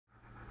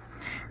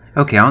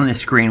Okay, on this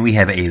screen we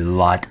have a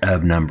lot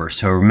of numbers.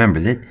 So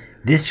remember that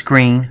this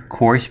screen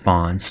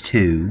corresponds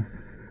to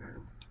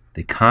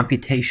the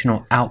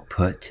computational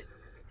output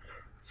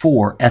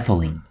for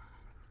ethylene.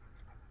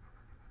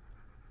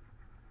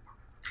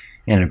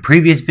 In a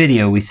previous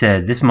video we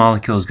said this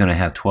molecule is going to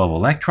have 12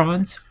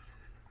 electrons,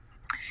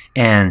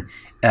 and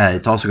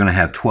it's also going to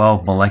have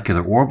 12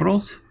 molecular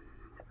orbitals.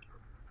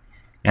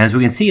 And as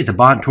we can see at the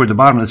bottom, toward the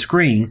bottom of the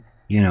screen,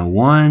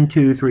 1,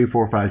 2, 3,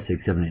 4, 5,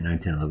 6, 7, 8, 9,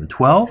 10, 11,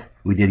 12.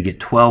 We did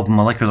get 12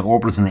 molecular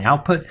orbitals in the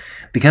output.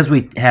 Because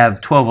we have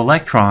 12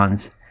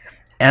 electrons,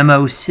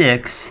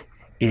 MO6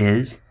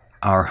 is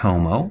our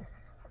HOMO,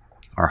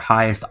 our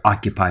highest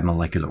occupied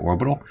molecular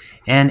orbital,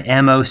 and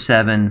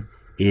MO7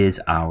 is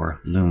our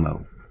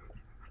LUMO.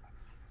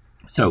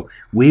 So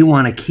we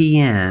want to key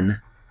in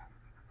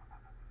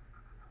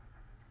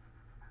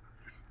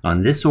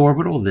on this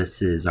orbital.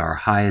 This is our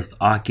highest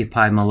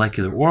occupied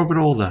molecular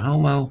orbital, the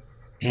HOMO,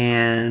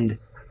 and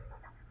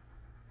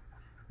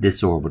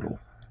this orbital.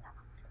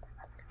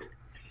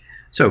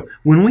 So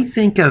when we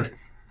think of,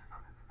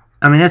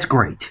 that's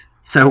great.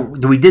 So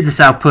we did this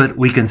output.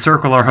 We can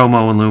circle our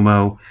HOMO and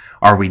LUMO.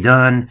 Are we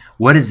done?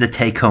 What is the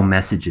take-home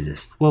message of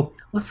this? Well,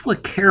 let's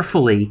look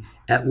carefully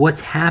at what's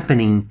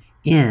happening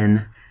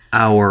in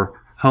our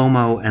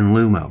HOMO and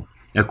LUMO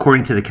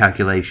according to the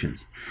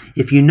calculations.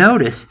 If you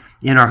notice,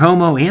 in our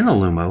HOMO and the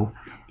LUMO,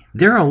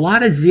 there are a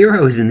lot of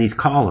zeros in these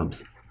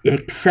columns,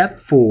 except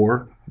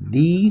for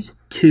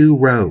these two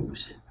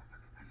rows.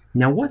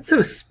 Now, what's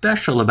so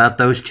special about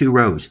those two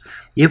rows?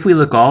 If we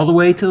look all the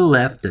way to the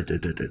left,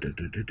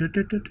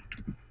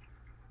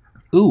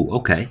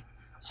 okay.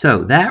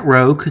 So that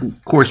row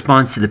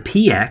corresponds to the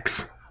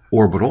px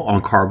orbital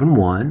on carbon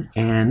 1,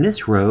 and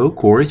this row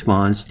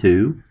corresponds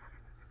to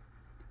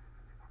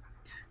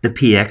the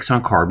px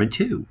on carbon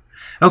 2.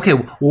 Okay,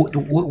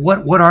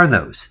 what are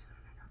those?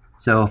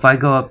 So if I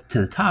go up to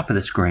the top of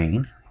the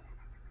screen,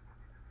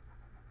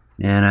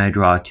 and I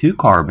draw two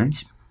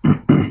carbons,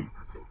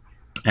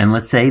 and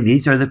let's say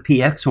these are the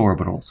px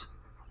orbitals.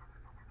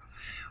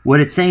 What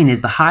it's saying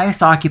is the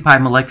highest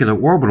occupied molecular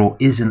orbital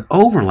is an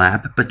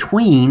overlap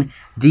between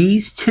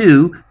these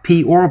two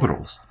p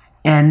orbitals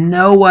and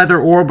no other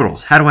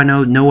orbitals. How do I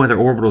know no other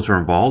orbitals are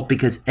involved?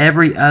 Because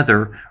every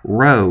other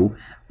row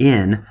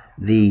in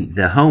the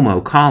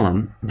HOMO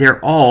column, they're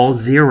all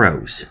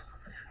zeros.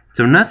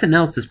 So nothing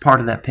else is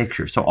part of that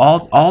picture. So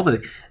all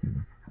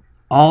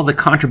the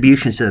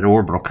contributions to that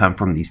orbital come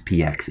from these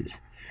px's.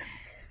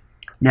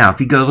 Now,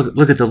 if you go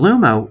look at the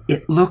LUMO,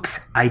 it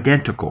looks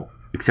identical,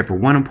 except for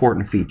one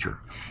important feature.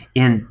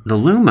 In the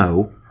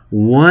LUMO,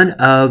 one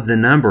of the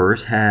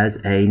numbers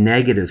has a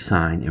negative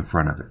sign in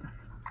front of it.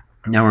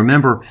 Now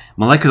remember,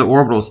 molecular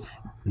orbitals,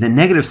 the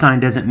negative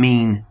sign doesn't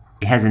mean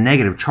it has a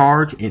negative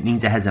charge. It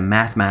means it has a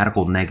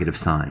mathematical negative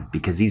sign,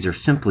 because these are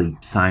simply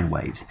sine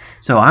waves.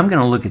 So I'm going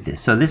to look at this.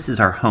 So this is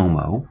our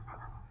HOMO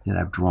that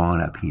I've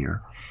drawn up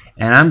here.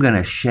 And I'm going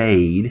to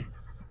shade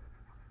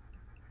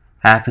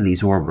half of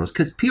these orbitals,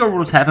 because p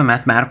orbitals have a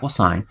mathematical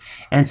sign.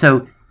 And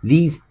so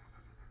these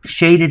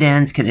shaded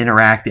ends can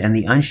interact and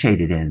the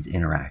unshaded ends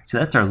interact. So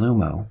that's our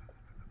LUMO.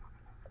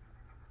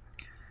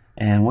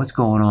 And what's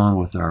going on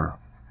with our,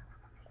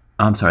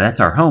 that's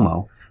our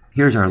HOMO.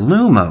 Here's our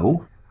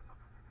LUMO.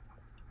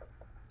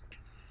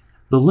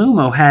 The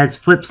LUMO has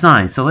flipped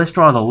signs. So let's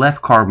draw the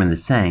left carbon the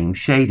same,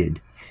 shaded.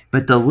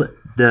 But the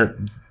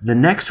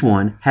next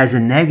one has a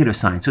negative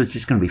sign, so it's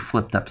just going to be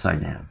flipped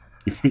upside down.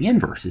 It's the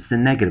inverse. It's the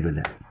negative of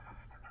that.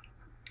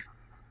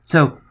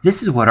 So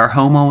this is what our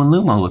HOMO and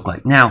LUMO look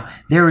like. Now,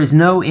 there is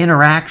no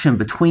interaction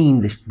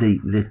between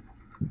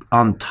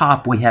on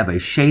top we have a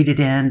shaded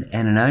end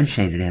and an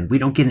unshaded end. We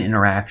don't get an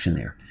interaction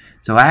there.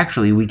 So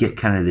actually we get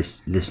kind of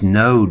this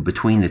node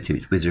between the two,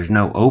 because there's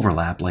no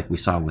overlap like we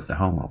saw with the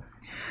HOMO.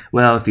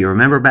 Well, if you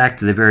remember back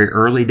to the very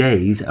early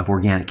days of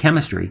organic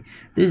chemistry,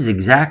 this is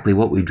exactly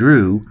what we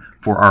drew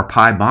for our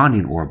pi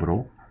bonding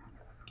orbital.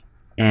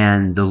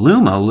 And the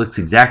LUMO looks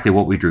exactly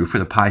what we drew for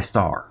the pi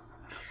star.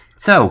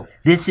 So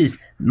this is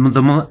this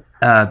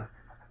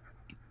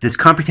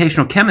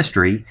computational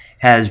chemistry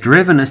has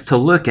driven us to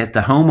look at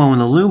the HOMO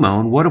and the LUMO,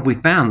 and what have we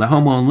found? The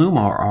HOMO and LUMO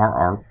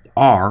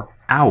are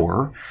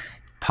our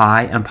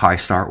pi and pi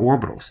star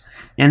orbitals.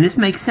 And this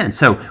makes sense.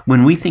 So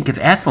when we think of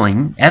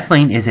ethylene,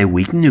 ethylene is a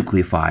weak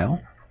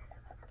nucleophile.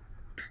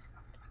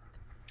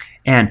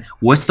 And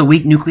what's the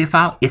weak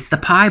nucleophile? It's the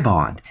pi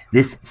bond.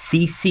 This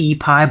CC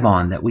pi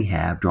bond that we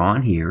have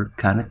drawn here,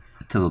 kind of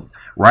to the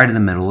right in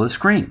the middle of the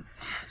screen.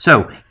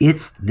 So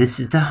this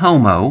is the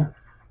HOMO.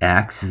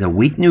 X is a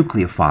weak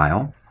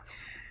nucleophile.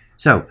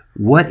 So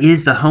what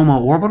is the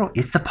HOMO orbital?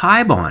 It's the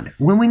pi bond.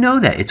 When we know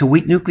that, it's a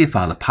weak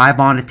nucleophile. The pi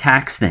bond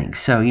attacks things.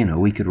 So,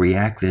 we could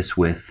react this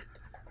with,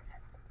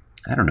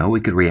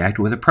 we could react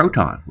with a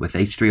proton, with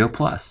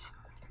H3O+.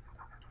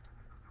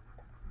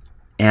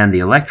 And the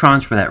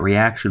electrons for that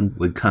reaction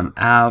would come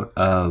out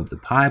of the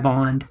pi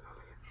bond.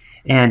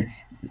 And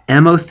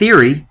MO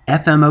theory,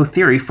 FMO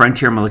theory,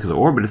 frontier molecular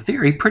orbital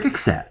theory,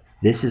 predicts that.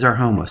 This is our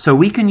HOMO. So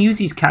we can use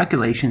these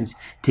calculations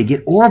to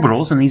get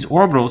orbitals, and these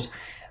orbitals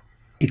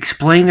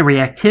explain the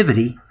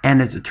reactivity,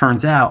 and as it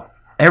turns out,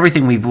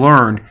 everything we've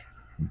learned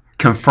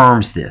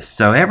confirms this.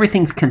 So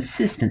everything's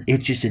consistent.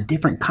 It's just a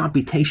different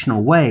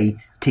computational way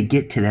to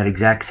get to that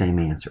exact same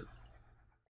answer.